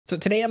So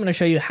today I'm going to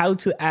show you how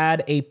to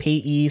add a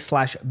payee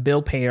slash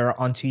bill payer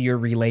onto your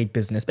Relay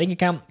business bank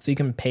account so you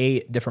can pay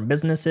different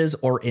businesses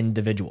or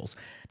individuals.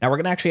 Now we're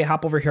going to actually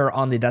hop over here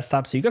on the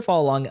desktop so you can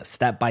follow along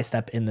step by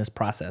step in this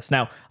process.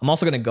 Now I'm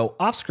also going to go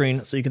off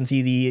screen so you can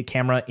see the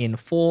camera in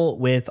full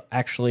with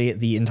actually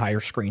the entire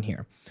screen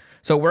here.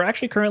 So we're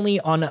actually currently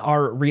on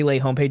our Relay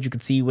homepage. You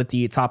can see with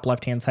the top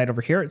left hand side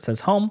over here, it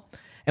says home.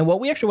 And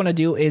what we actually want to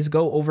do is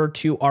go over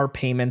to our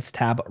payments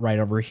tab right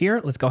over here.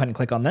 Let's go ahead and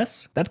click on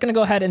this. That's going to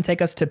go ahead and take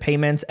us to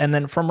payments. And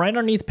then from right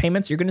underneath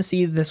payments, you're going to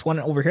see this one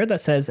over here that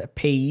says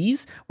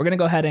payees. We're going to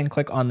go ahead and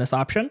click on this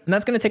option. And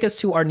that's going to take us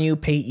to our new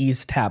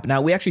payees tab.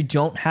 Now we actually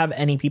don't have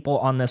any people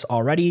on this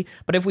already,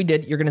 but if we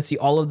did, you're going to see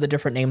all of the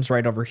different names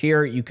right over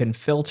here. You can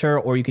filter,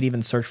 or you could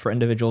even search for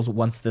individuals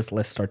once this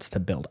list starts to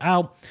build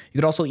out. You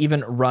could also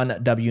even run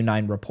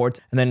W-9 reports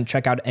and then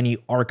check out any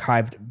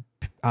archived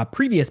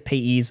previous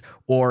payees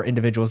or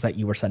individuals that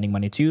you were sending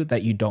money to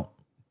that you don't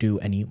do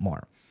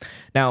anymore.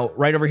 Now,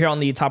 right over here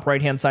on the top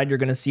right hand side, you're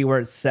going to see where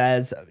it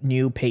says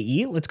new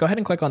payee. Let's go ahead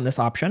and click on this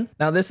option.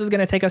 Now, this is going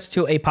to take us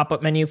to a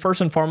pop-up menu.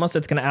 First and foremost,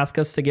 it's going to ask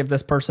us to give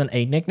this person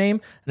a nickname.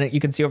 And you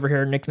can see over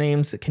here,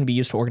 nicknames can be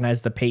used to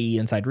organize the payee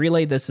inside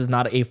Relay. This is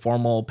not a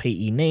formal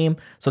payee name.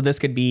 So this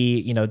could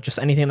be, just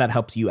anything that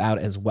helps you out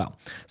as well.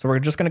 So we're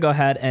just going to go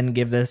ahead and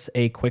give this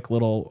a quick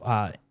little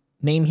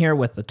name here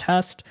with the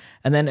test,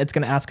 and then it's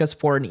going to ask us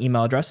for an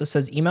email address. It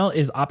says email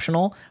is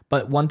optional,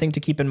 but one thing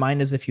to keep in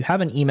mind is if you have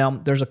an email,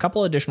 there's a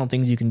couple additional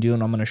things you can do,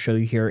 and I'm going to show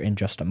you here in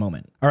just a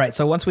moment. All right,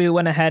 so once we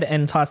went ahead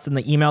and tossed in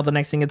the email, the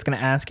next thing it's going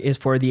to ask is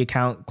for the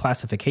account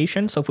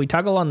classification. So if we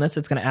toggle on this,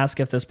 it's going to ask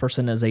if this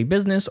person is a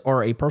business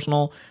or a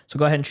personal. So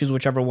go ahead and choose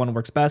whichever one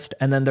works best.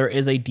 And then there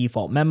is a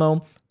default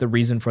memo, the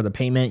reason for the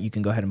payment. You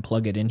can go ahead and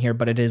plug it in here,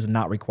 but it is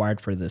not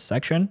required for this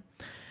section.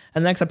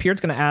 And next up here, it's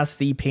going to ask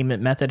the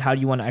payment method. How do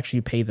you want to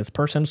actually pay this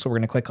person? So we're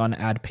going to click on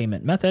add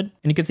payment method.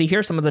 And you can see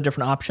here some of the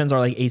different options are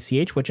like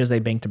ACH, which is a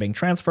bank-to-bank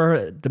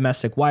transfer,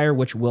 domestic wire,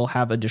 which will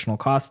have additional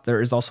costs.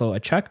 There is also a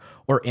check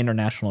or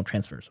international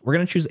transfers. We're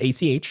going to choose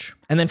ACH.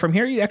 And then from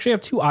here, you actually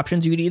have two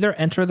options. You could either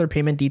enter their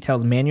payment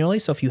details manually.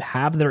 So if you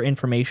have their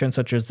information,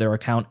 such as their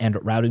account and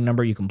routing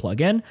number, you can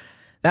plug in.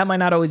 That might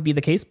not always be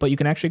the case, but you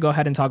can actually go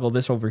ahead and toggle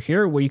this over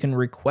here where you can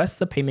request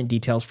the payment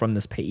details from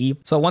this payee.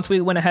 So once we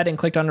went ahead and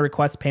clicked on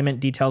request payment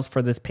details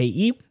for this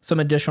payee, some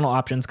additional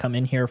options come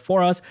in here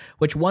for us,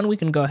 which one we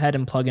can go ahead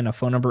and plug in a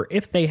phone number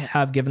if they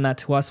have given that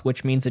to us,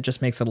 which means it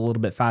just makes it a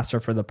little bit faster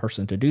for the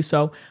person to do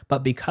so.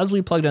 But because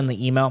we plugged in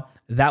the email,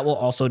 that will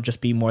also just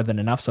be more than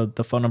enough. So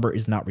the phone number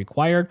is not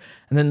required.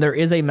 And then there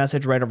is a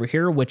message right over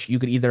here, which you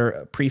could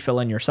either pre-fill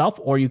in yourself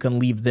or you can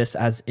leave this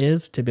as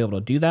is to be able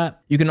to do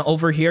that. You can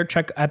over here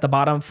check at the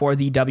bottom for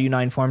the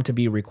W-9 form to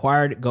be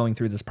required going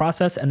through this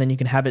process. And then you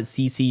can have it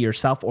CC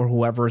yourself or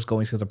whoever is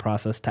going through the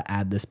process to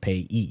add this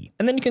payee.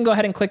 And then you can go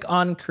ahead and click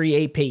on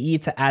create payee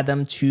to add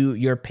them to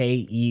your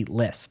payee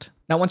list.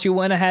 Now, once you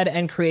went ahead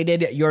and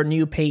created your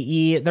new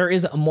payee, there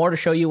is more to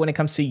show you when it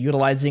comes to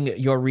utilizing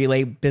your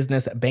Relay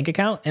business bank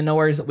account. And no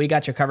worries, we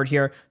got you covered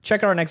here.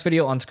 Check out our next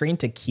video on screen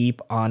to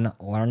keep on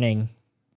learning.